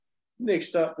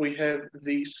Next up, we have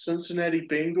the Cincinnati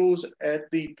Bengals at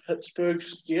the Pittsburgh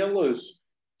Steelers.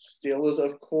 Steelers,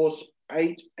 of course,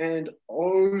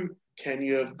 8-0. Can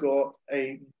you have got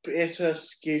a better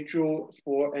schedule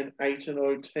for an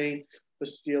 8-0 team? The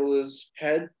Steelers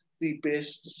had the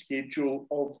best schedule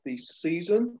of the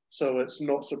season, so it's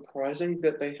not surprising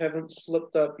that they haven't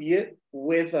slipped up yet.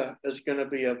 Weather is going to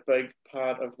be a big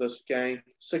part of this game.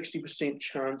 60%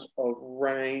 chance of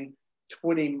rain,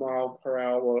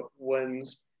 20-mile-per-hour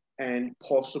winds, and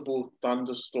possible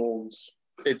thunderstorms.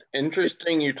 It's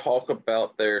interesting you talk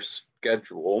about their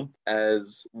schedule,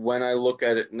 as when I look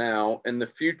at it now, in the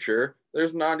future,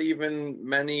 there's not even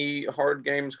many hard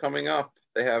games coming up.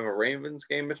 They have a Ravens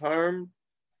game at home,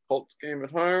 Colts game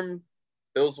at home,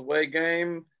 Bills away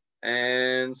game,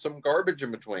 and some garbage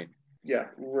in between. Yeah,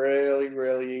 really,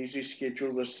 really easy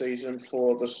schedule this season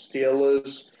for the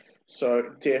Steelers.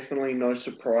 So definitely no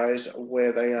surprise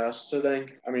where they are sitting.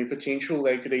 I mean, potential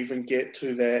they could even get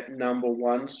to that number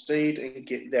 1 seed and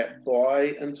get that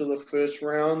bye into the first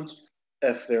round,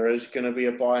 if there is going to be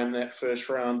a bye in that first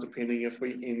round, depending if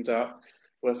we end up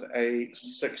with a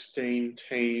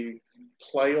 16-team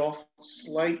playoff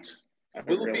slate.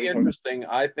 Will it be interesting?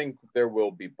 I think there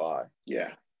will be bye.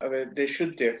 Yeah, there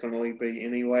should definitely be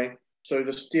anyway. So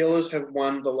the Steelers have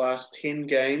won the last 10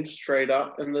 games straight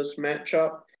up in this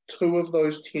matchup. 2 of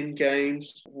those 10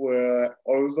 games were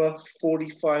over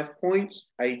 45 points,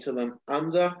 8 of them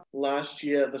under. Last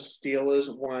year, the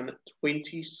Steelers won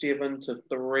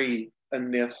 27-3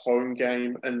 in their home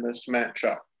game in this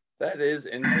matchup. That is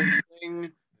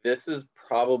interesting. This is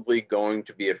probably going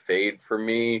to be a fade for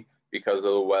me because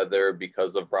of the weather,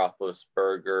 because of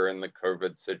Roethlisberger and the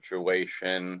COVID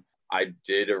situation. I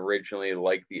did originally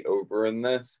like the over in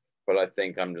this, but I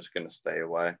think I'm just going to stay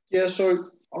away. Yeah,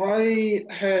 so I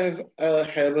have a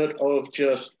habit of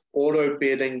just auto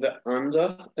betting the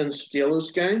under in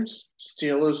Steelers games.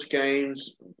 Steelers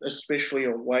games, especially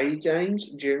away games,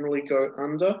 generally go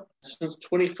under. Since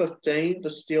 2015, the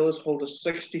Steelers hold a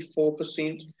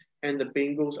 64% and the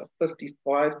Bengals a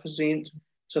 55%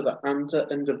 to the under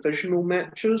in divisional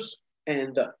matches.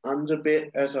 And the under bet,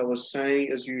 as I was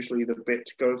saying, is usually the bet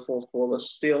to go for the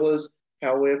Steelers.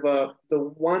 However, the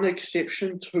one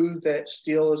exception to that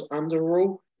Steelers under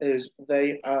rule is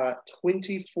they are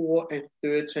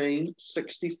 24-13,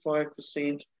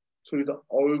 65% to the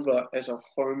over as a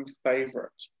home favorite.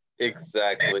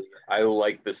 Exactly. I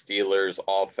like the Steelers'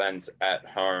 offense at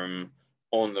home.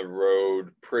 On the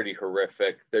road, pretty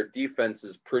horrific. Their defense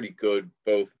is pretty good,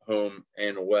 both home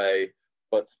and away.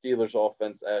 But Steelers'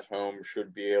 offense at home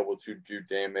should be able to do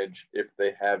damage if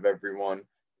they have everyone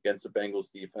against the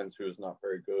Bengals defense, who is not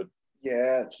very good.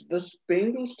 Yeah, this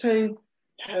Bengals team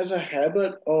has a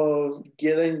habit of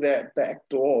getting that back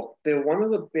door. They're one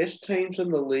of the best teams in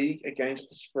the league against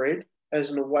the spread. As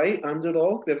an away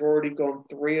underdog, they've already gone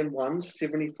 3-1,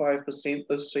 75%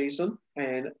 this season,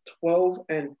 and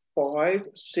 12-5,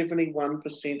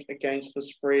 71% against the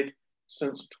spread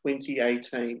since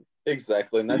 2018.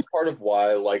 Exactly, and that's part of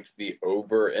why I liked the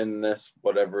over in this,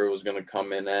 whatever it was going to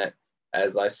come in at,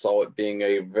 as I saw it being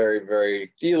a very,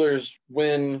 very Steelers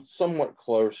win, somewhat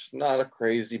close, not a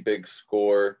crazy big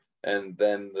score, and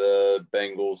then the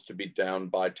Bengals to be down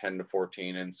by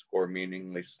 10-14 and score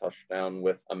meaningless touchdown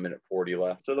with 1:40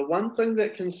 left. So the one thing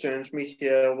that concerns me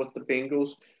here with the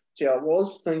Bengals, see, I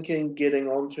was thinking getting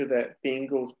onto that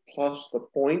Bengals plus the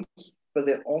points, but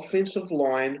their offensive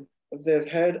line, they've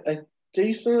had a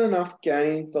decent enough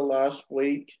game the last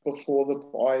week before the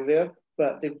bye there,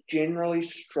 but they've generally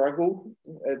struggled.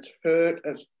 It's hurt,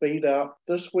 it's beat up.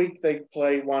 This week they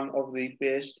play one of the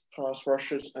best pass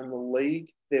rushers in the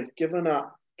league. They've given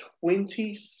up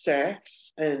 20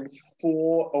 sacks in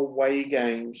 4 away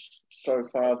games so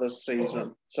far this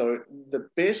season. So the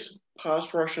best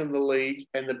pass rush in the league,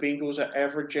 and the Bengals are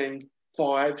averaging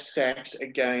 5 sacks a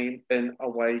game in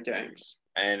away games.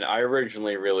 And I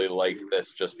originally really liked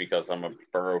this just because I'm a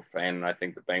Burrow fan, and I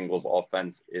think the Bengals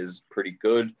offense is pretty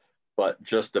good, but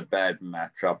just a bad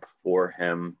matchup for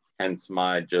him. Hence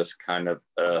my just kind of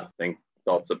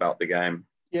thoughts about the game.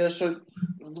 Yeah, so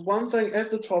the one thing at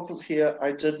the top of here,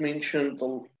 I did mention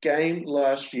the game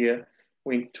last year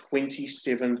went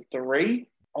 27-3.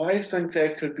 I think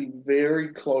that could be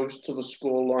very close to the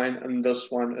scoreline in this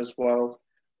one as well,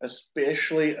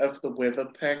 especially if the weather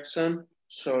packs in.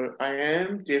 So I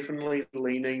am definitely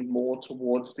leaning more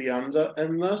towards the under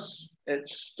in this.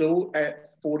 It's still at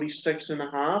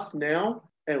 46.5 now.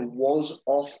 It was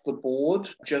off the board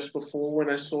just before when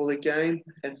I saw the game.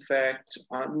 In fact,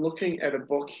 I'm looking at a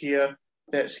book here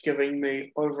that's giving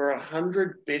me over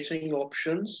 100 betting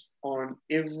options on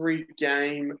every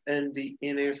game in the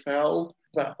NFL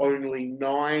but only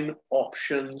 9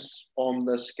 options on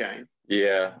this game.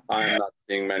 Yeah, I'm not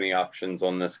seeing many options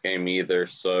on this game either,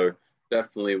 so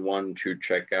definitely one to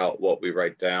check out what we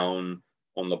write down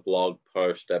on the blog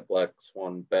post at Black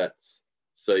Swan Bets,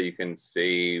 so you can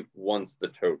see once the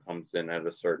tote comes in at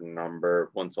a certain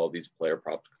number, once all these player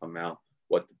props come out,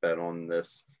 what to bet on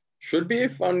this. Should be a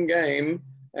fun game,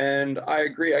 and I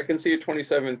agree. I can see a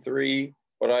 27-3,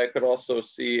 but I could also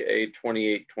see a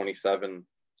 28-27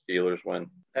 Steelers win.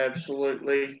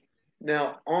 Absolutely.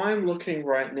 Now, I'm looking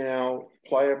right now,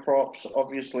 player props,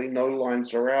 obviously no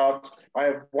lines are out. I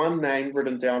have one name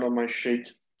written down on my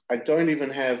sheet. I don't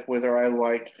even have whether I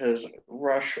like his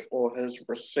rush or his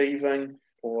receiving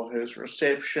or his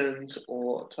receptions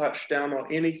or touchdown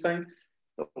or anything.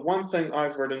 The one thing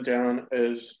I've written down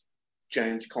is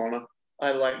James Conner.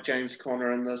 I like James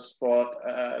Conner in this spot.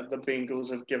 The Bengals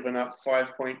have given up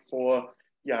 5.4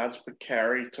 yards per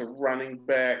carry to running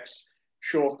backs.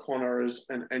 Sure, Conner is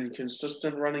an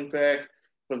inconsistent running back,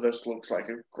 but this looks like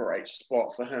a great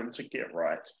spot for him to get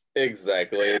right.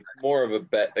 Exactly. It's more of a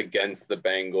bet against the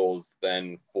Bengals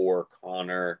than for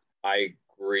Conner. I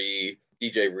agree.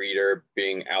 DJ Reader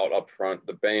being out up front,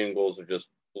 the Bengals are just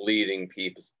bleeding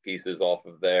pieces off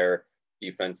of their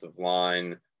defensive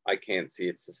line. I can't see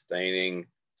it sustaining.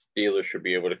 Steelers should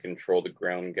be able to control the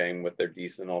ground game with their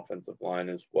decent offensive line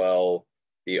as well.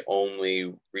 The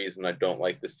only reason I don't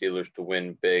like the Steelers to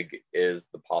win big is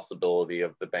the possibility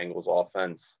of the Bengals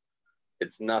offense.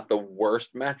 It's not the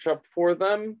worst matchup for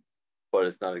them, but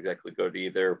it's not exactly good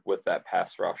either with that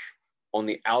pass rush. On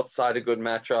the outside, a good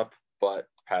matchup, but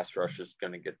pass rush is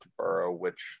going to get to Burrow,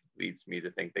 which leads me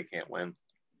to think they can't win.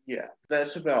 Yeah,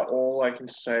 that's about all I can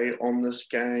say on this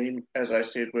game. As I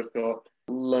said, we've got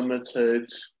limited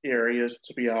areas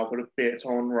to be able to bet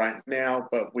on right now,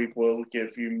 but we will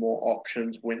give you more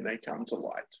options when they come to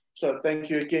light. So thank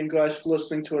you again, guys, for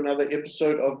listening to another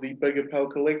episode of the Big Appeal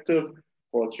Collective,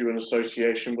 brought to you in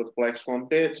association with Black Swan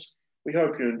Bets. We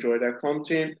hope you enjoyed our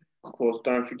content. Of course,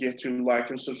 don't forget to like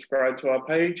and subscribe to our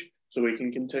page so we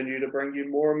can continue to bring you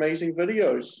more amazing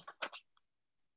videos.